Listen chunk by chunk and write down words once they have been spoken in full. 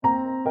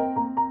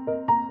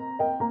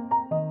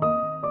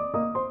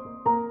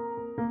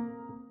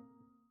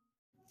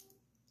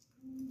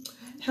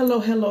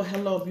Hello, hello,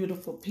 hello,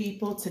 beautiful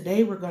people.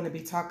 Today we're going to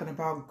be talking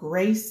about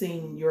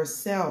gracing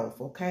yourself,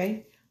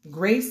 okay?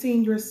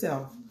 Gracing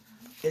yourself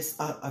is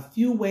a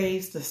few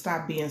ways to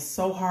stop being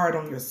so hard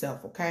on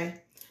yourself,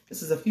 okay?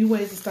 This is a few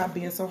ways to stop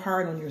being so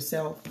hard on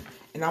yourself.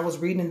 And I was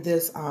reading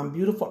this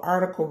beautiful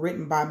article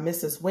written by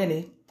Mrs.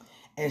 Winnie,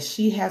 and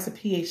she has a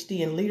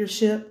PhD in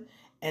leadership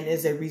and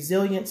is a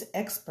resilience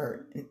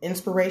expert, an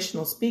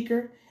inspirational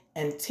speaker,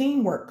 and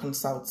teamwork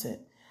consultant.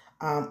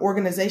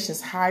 Organizations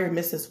hire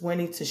Mrs.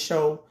 Winnie to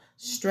show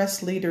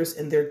stress leaders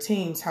and their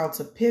teams how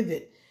to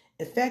pivot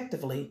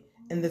effectively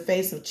in the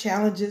face of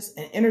challenges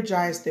and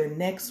energize their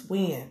next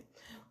win,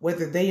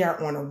 whether they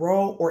are on a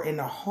roll or in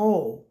a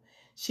hole.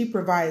 She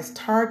provides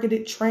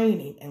targeted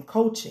training and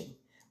coaching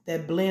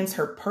that blends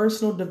her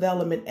personal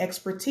development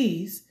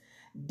expertise,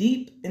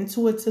 deep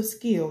intuitive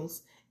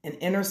skills, and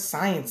inner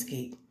science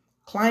geek.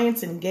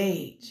 Clients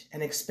engage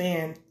and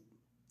expand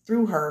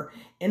through her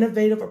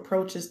innovative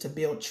approaches to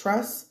build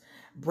trust,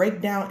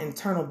 break down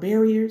internal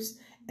barriers,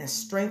 and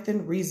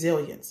strengthen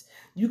resilience.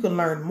 You can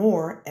learn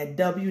more at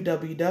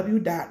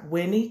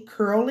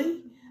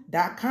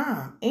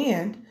www.winniecurley.com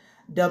and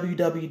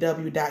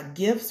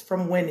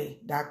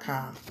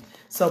www.giftsfromwinnie.com.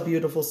 So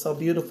beautiful, so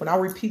beautiful. And I'll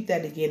repeat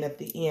that again at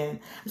the end.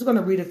 I'm just going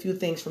to read a few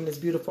things from this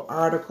beautiful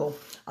article.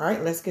 All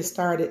right, let's get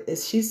started.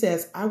 She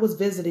says, I was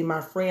visiting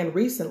my friend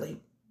recently.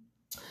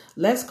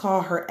 Let's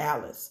call her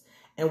Alice,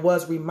 and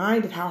was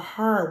reminded how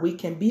hard we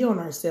can be on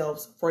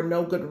ourselves for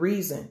no good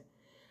reason.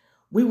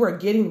 We were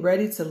getting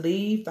ready to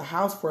leave the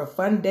house for a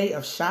fun day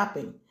of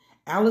shopping.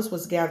 Alice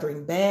was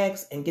gathering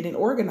bags and getting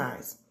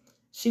organized.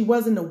 She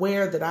wasn't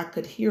aware that I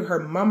could hear her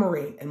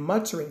murmuring and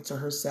muttering to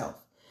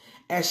herself.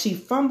 As she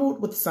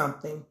fumbled with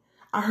something,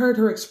 I heard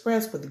her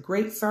express with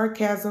great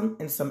sarcasm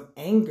and some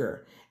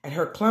anger at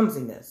her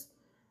clumsiness.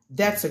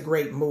 That's a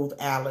great move,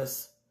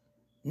 Alice.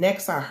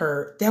 Next I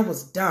heard, that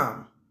was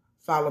dumb,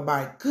 followed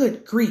by,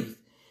 good grief,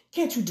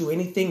 can't you do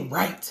anything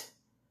right?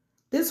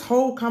 This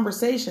whole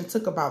conversation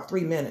took about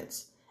 3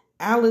 minutes.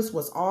 Alice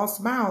was all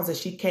smiles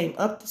as she came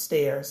up the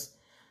stairs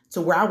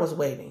to where I was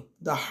waiting.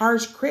 The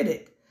harsh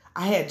critic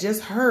I had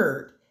just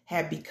heard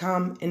had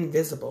become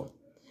invisible.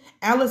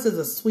 Alice is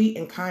a sweet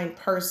and kind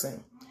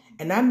person,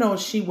 and I know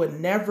she would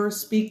never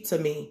speak to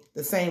me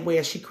the same way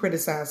as she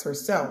criticized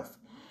herself.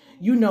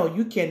 You know,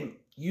 you can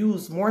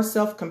use more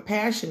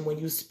self-compassion when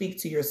you speak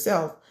to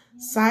yourself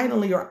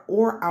silently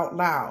or out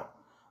loud,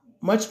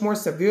 much more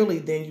severely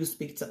than you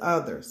speak to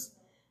others.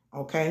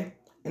 Okay?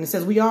 And it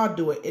says we all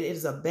do it. It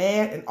is a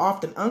bad and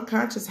often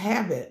unconscious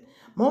habit.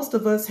 Most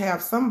of us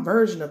have some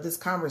version of this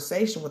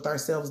conversation with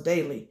ourselves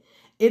daily.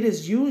 It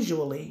is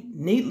usually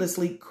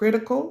needlessly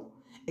critical,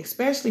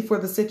 especially for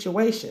the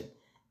situation.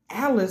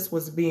 Alice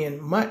was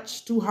being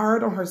much too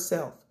hard on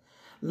herself.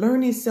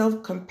 Learning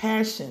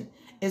self-compassion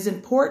is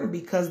important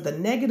because the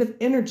negative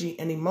energy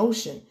and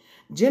emotion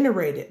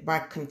generated by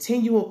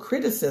continual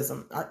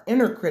criticism, our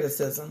inner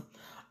criticism,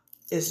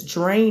 is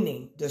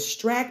draining,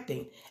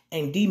 distracting,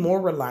 and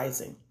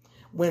demoralizing.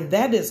 When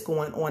that is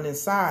going on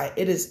inside,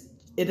 it is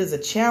a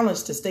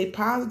challenge to stay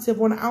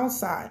positive on the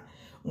outside.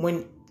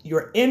 When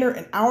your inner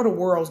and outer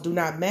worlds do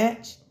not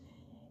match,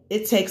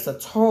 it takes a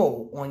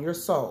toll on your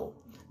soul.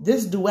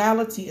 This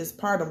duality is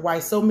part of why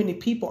so many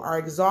people are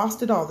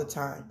exhausted all the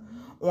time.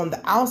 On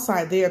the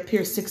outside, they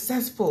appear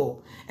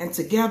successful and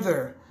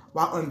together,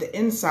 while on the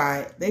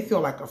inside, they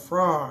feel like a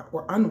fraud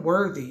or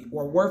unworthy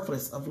or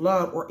worthless of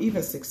love or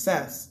even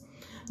success.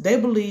 They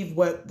believe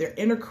what their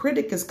inner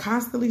critic is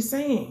constantly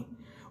saying.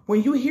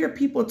 When you hear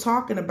people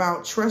talking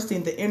about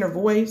trusting the inner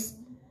voice,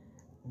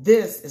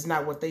 this is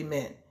not what they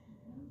meant.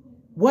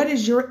 What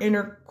is your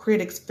inner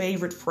critic's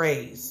favorite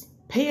phrase?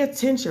 Pay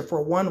attention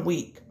for 1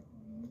 week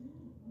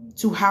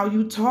to how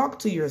you talk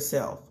to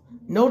yourself.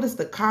 Notice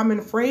the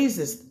common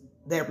phrases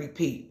that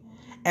repeat.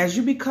 As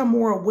you become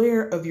more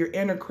aware of your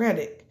inner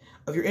critic,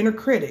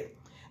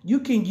 you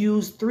can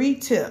use 3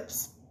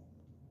 tips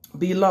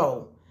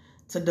below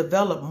to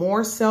develop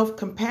more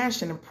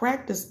self-compassion and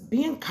practice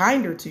being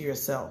kinder to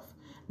yourself.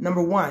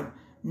 Number 1,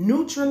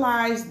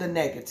 neutralize the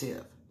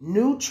negative.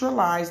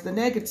 Neutralize the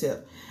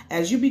negative.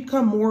 As you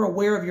become more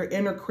aware of your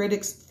inner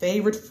critic's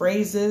favorite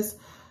phrases,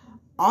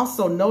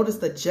 also notice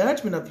the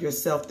judgment of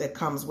yourself that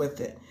comes with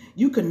it.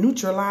 You can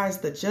neutralize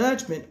the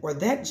judgment or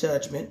that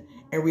judgment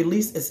and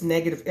release its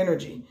negative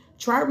energy.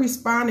 Try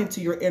responding to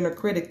your inner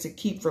critic to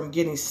keep from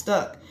getting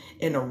stuck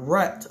in a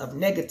rut of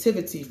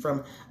negativity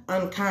from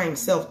unkind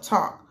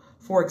self-talk.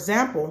 For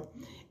example,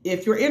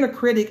 if your inner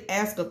critic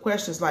asks a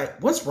question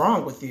like, what's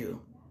wrong with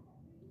you?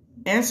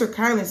 Answer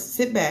kindly,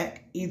 sit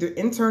back, either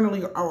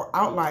internally or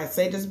out loud,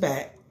 say this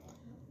back.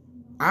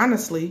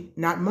 Honestly,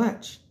 not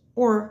much.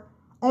 Or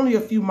only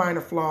a few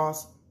minor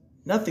flaws,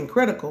 nothing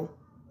critical.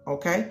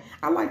 Okay?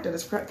 I like that.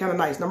 It's kind of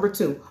nice. Number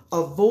 2,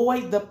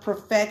 avoid the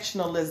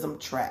perfectionism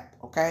trap.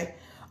 Okay?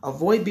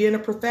 Avoid being a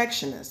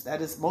perfectionist.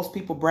 That is, most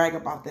people brag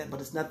about that,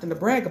 but it's nothing to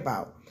brag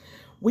about.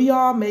 We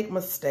all make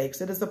mistakes.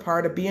 It is a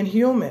part of being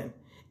human.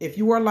 If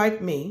you are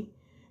like me,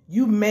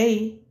 you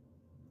may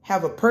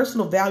have a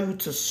personal value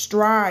to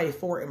strive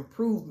for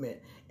improvement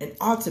and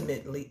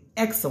ultimately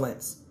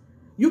excellence.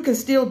 You can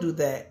still do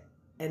that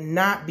and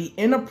not be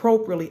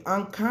inappropriately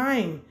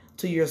unkind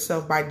to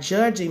yourself by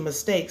judging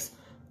mistakes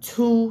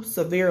too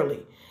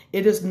severely.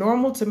 It is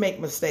normal to make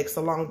mistakes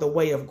along the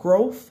way of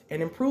growth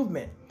and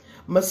improvement.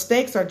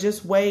 Mistakes are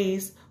just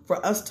ways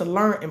for us to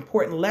learn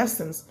important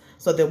lessons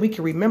so that we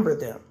can remember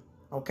them.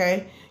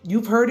 Okay?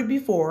 You've heard it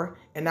before,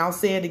 and I'll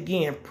say it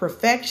again.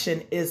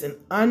 Perfection is an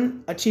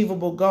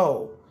unachievable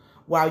goal.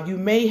 While you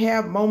may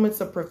have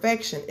moments of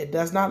perfection, it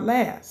does not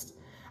last.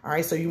 All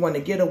right, so you want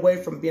to get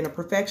away from being a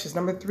perfectionist.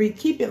 Number 3,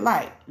 keep it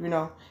light.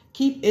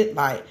 Keep it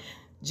light.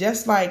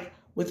 Just like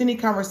with any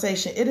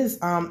conversation, it's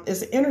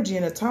an energy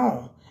and a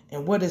tone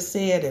and what is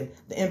said and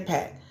the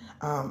impact.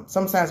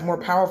 Sometimes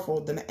more powerful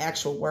than the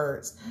actual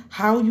words.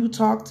 How you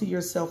talk to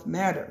yourself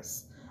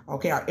matters.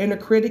 Okay, our inner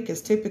critic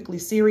is typically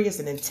serious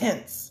and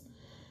intense,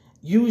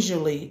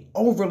 usually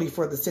overly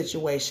for the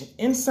situation.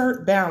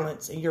 Insert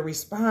balance in your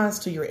response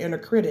to your inner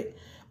critic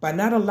by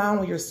not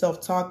allowing your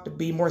self-talk to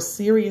be more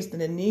serious than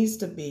it needs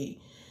to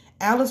be.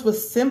 Alice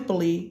was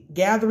simply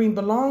gathering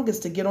belongings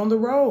to get on the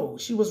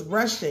road. She was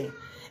rushing,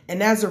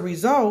 and as a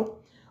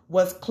result,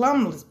 was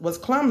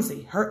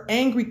clumsy. Her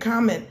angry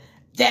comment,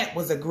 "That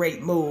was a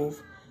great move,"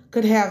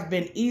 could have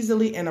been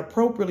easily and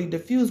appropriately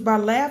diffused by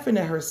laughing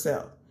at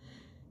herself.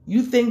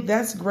 You think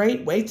that's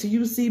great? Wait till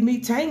you see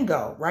me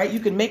tango, right? You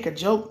can make a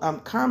joke.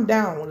 Calm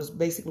down, what is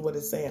basically what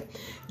it's saying.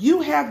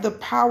 You have the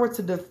power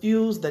to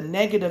diffuse the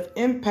negative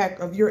impact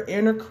of your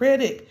inner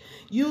critic.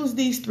 Use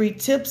these 3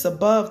 tips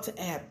above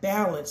to add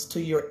balance to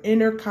your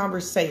inner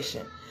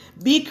conversation.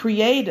 Be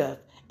creative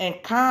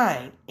and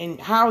kind in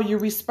how you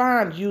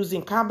respond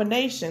using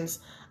combinations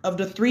of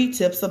the 3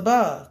 tips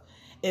above.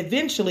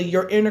 Eventually,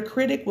 your inner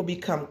critic will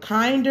become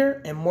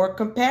kinder and more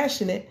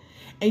compassionate,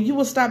 and you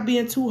will stop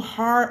being too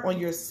hard on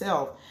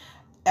yourself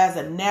as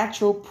a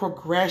natural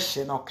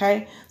progression,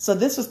 okay? So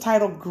this was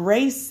titled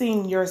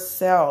Gracing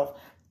Yourself.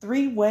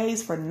 3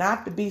 ways for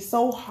not to be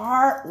so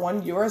hard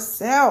on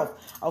yourself.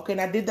 Okay,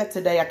 and I did that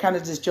today. I kind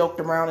of just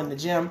joked around in the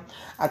gym.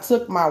 I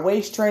took my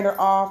waist trainer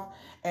off.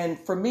 And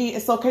for me,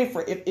 it's okay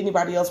for if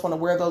anybody else want to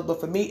wear those,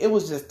 but for me, it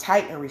was just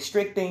tight and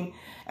restricting.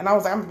 And I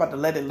was like, I'm about to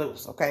let it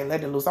loose. Okay,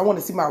 let it loose. I want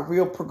to see my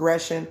real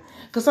progression.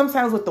 Because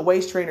sometimes with the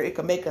waist trainer, it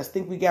can make us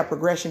think we got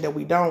progression that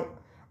we don't.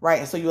 Right?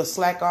 And so you'll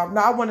slack off.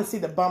 No, I want to see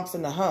the bumps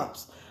and the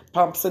humps.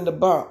 Pumps and the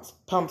bumps.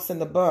 Pumps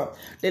and the bumps.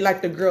 They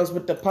like the girls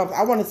with the pumps.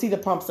 I want to see the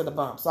pumps and the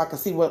bumps so I can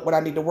see what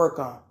I need to work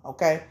on.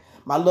 Okay?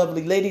 My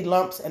lovely lady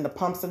lumps and the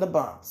pumps and the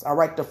bumps. All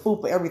right? The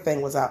fupa,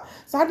 everything was out.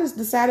 So I just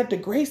decided to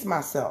grace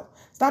myself.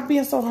 Stop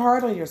being so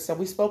hard on yourself.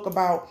 We spoke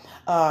about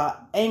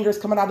anger is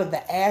coming out of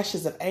the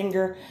ashes of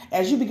anger.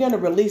 As you begin to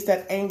release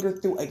that anger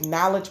through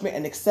acknowledgement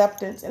and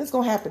acceptance, and it's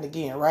going to happen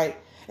again, right?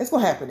 It's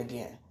going to happen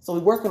again. So we're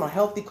working on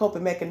healthy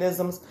coping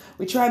mechanisms.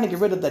 We're trying to get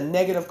rid of the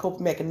negative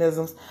coping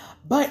mechanisms.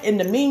 But in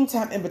the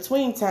meantime, in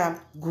between time,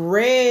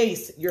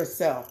 grace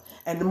yourself.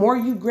 And the more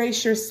you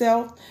grace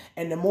yourself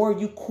and the more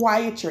you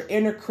quiet your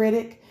inner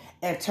critic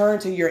and turn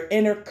to your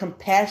inner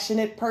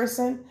compassionate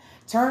person,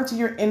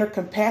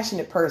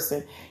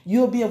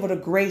 you'll be able to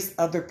grace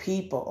other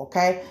people,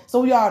 okay? So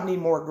we all need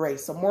more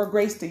grace. So more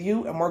grace to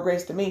you and more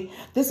grace to me.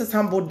 This is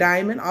Humble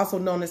Diamond, also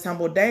known as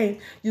Humble Dame.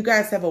 You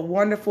guys have a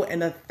wonderful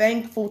and a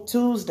thankful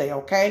Tuesday,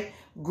 okay?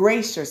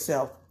 Grace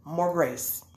yourself. More grace.